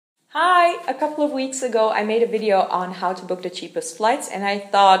Hi! A couple of weeks ago I made a video on how to book the cheapest flights, and I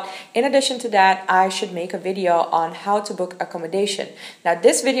thought in addition to that I should make a video on how to book accommodation. Now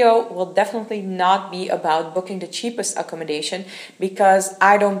this video will definitely not be about booking the cheapest accommodation because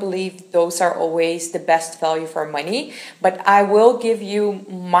I don't believe those are always the best value for money, but I will give you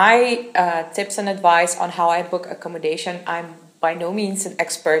my tips and advice on how I book accommodation. I'm by no means an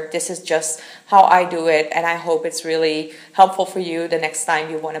expert. This is just how I do it, and I hope it's really helpful for you the next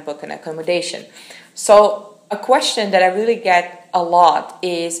time you want to book an accommodation. So a question that I really get a lot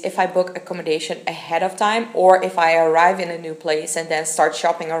is if I book accommodation ahead of time or if I arrive in a new place and then start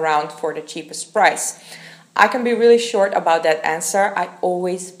shopping around for the cheapest price. I can be really short about that answer. I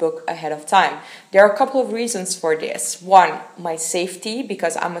always book ahead of time. There are a couple of reasons for this. One, my safety,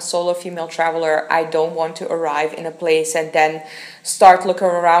 because I'm a solo female traveler. I don't want to arrive in a place and then start looking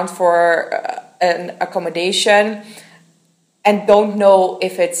around for an accommodation and don't know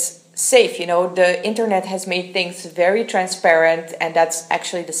if it's safe. You know, the internet has made things very transparent, and that's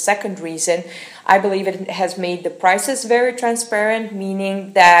actually the second reason. I believe it has made the prices very transparent,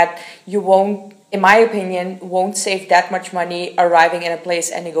 meaning that you won't, in my opinion, won't save that much money arriving in a place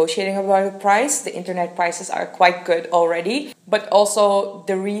and negotiating about a price. The internet prices are quite good already. But also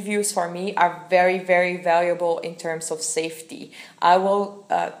the reviews for me are very, very valuable in terms of safety. I will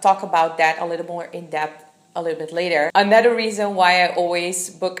talk about that a little more in depth a little bit later. Another reason why I always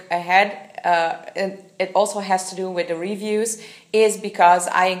book ahead, and it also has to do with the reviews, is because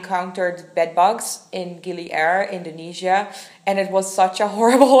I encountered bed bugs in Gili Air, Indonesia, and it was such a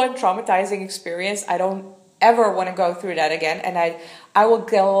horrible and traumatizing experience. I don't ever want to go through that again, and I will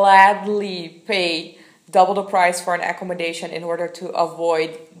gladly pay double the price for an accommodation in order to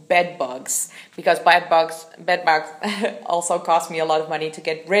avoid bed bugs, because bed bugs also cost me a lot of money to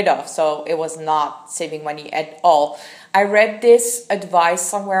get rid of, so it was not saving money at all. I read this advice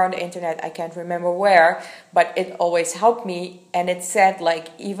somewhere on the internet, I can't remember where, but it always helped me, and it said, like,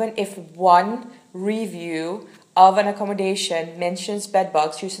 even if one review of an accommodation mentions bed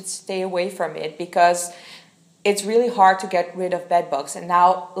bugs, you should stay away from it, because it's really hard to get rid of bed bugs. And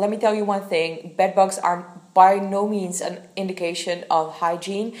now let me tell you one thing, bed bugs are by no means an indication of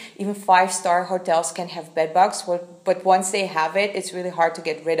hygiene. Even 5-star hotels can have bed bugs, but once they have it, it's really hard to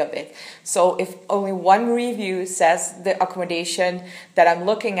get rid of it. So if only one review says the accommodation that I'm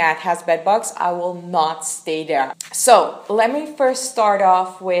looking at has bed bugs, I will not stay there. So let me first start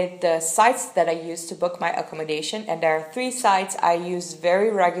off with the sites that I use to book my accommodation, and there are 3 sites I use very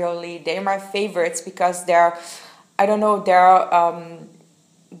regularly. They're my favorites because they're, I don't know,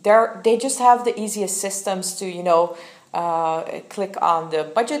 they just have the easiest systems to, you know, click on the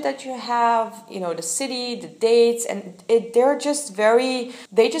budget that you have, you know, the city, the dates, and they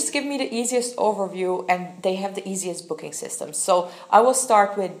just give me the easiest overview, and they have the easiest booking system. So I will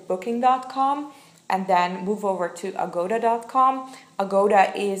start with booking.com and then move over to agoda.com.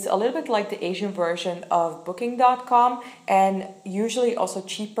 Agoda is a little bit like the Asian version of booking.com and usually also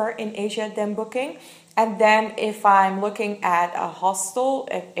cheaper in Asia than Booking. And then if I'm looking at a hostel,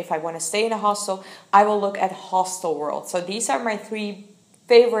 if I want to stay in a hostel, I will look at Hostel World. So these are my 3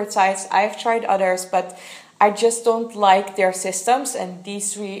 favorite sites. I've tried others, but I just don't like their systems, and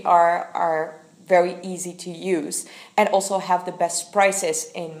these 3 are very easy to use and also have the best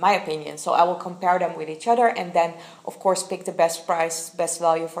prices in my opinion. So I will compare them with each other and then of course pick the best price, best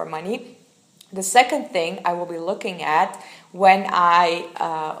value for money. The second thing I will be looking at when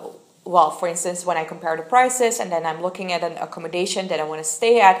well, for instance, when I compare the prices and then I'm looking at an accommodation that I want to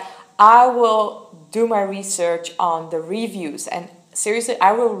stay at, I will do my research on the reviews. And seriously,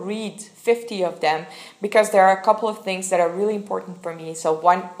 I will read 50 of them because there are a couple of things that are really important for me. So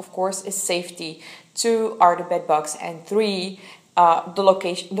 1, of course, is safety. 2 are the bed bugs. And 3, the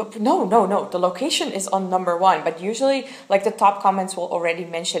location. No. The location is on number 1. But usually, like, the top comments will already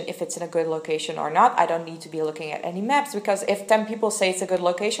mention if it's in a good location or not. I don't need to be looking at any maps because if 10 people say it's a good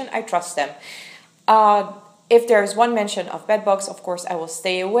location, I trust them. If there's 1 mention of bed bugs, of course, I will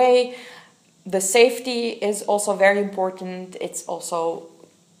stay away. The safety is also very important. It's also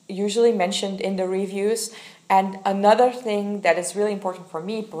usually mentioned in the reviews. And another thing that is really important for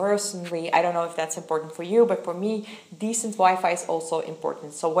me personally, I don't know if that's important for you, but for me, decent Wi-Fi is also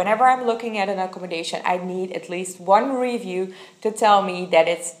important. So whenever I'm looking at an accommodation, I need at least 1 review to tell me that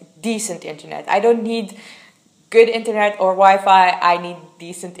it's decent internet. I don't need good internet or Wi-Fi. I need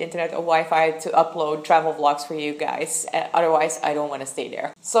decent internet or Wi-Fi to upload travel vlogs for you guys. Otherwise, I don't want to stay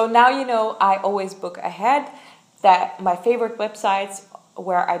there. So now you know I always book ahead. That my favorite websites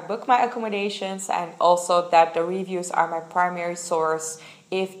where I book my accommodations, and also that the reviews are my primary source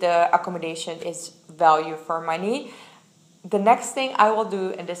if the accommodation is value for money. the next thing I will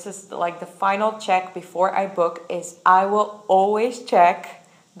do, and this is like the final check before I book, is I will always check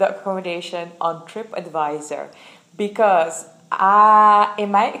the accommodation on TripAdvisor, because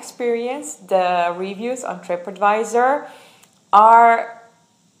in my experience, the reviews on TripAdvisor are,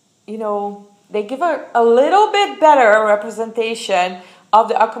 they give a little bit better representation of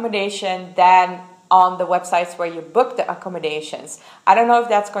the accommodation than on the websites where you book the accommodations. I don't know if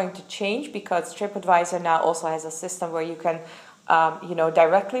that's going to change, because TripAdvisor now also has a system where you can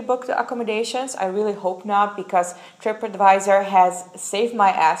directly book the accommodations. I really hope not, because TripAdvisor has saved my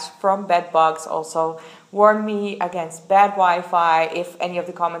ass from bed bugs, also warned me against bad Wi-Fi. If any of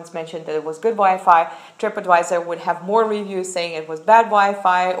the comments mentioned that it was good Wi-Fi, TripAdvisor would have more reviews saying it was bad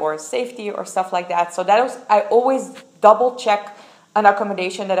Wi-Fi or safety or stuff like that. So I always double check an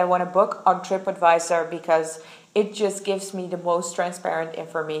accommodation that I want to book on TripAdvisor, because it just gives me the most transparent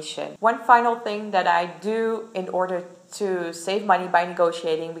information. One final thing that I do in order to save money by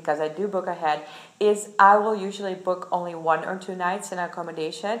negotiating, because I do book ahead, is I will usually book only 1 or 2 nights in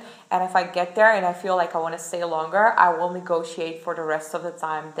accommodation. And if I get there and I feel like I want to stay longer, I will negotiate for the rest of the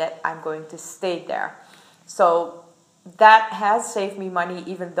time that I'm going to stay there. So that has saved me money,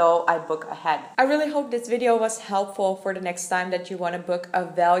 even though I book ahead. I really hope this video was helpful for the next time that you want to book a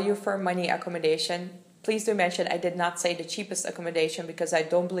value for money accommodation. Please do mention I did not say the cheapest accommodation, because I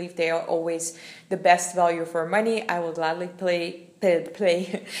don't believe they are always the best value for money. I will gladly pay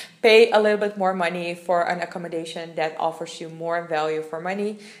a little bit more money for an accommodation that offers you more value for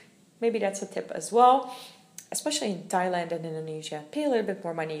money. Maybe that's a tip as well. Especially in Thailand and Indonesia, pay a little bit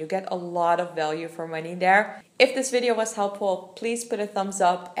more money. You get a lot of value for money there. If this video was helpful, please put a thumbs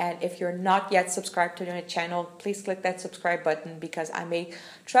up. And if you're not yet subscribed to my channel, please click that subscribe button, because I make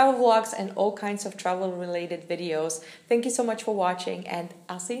travel vlogs and all kinds of travel related videos. Thank you so much for watching, and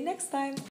I'll see you next time.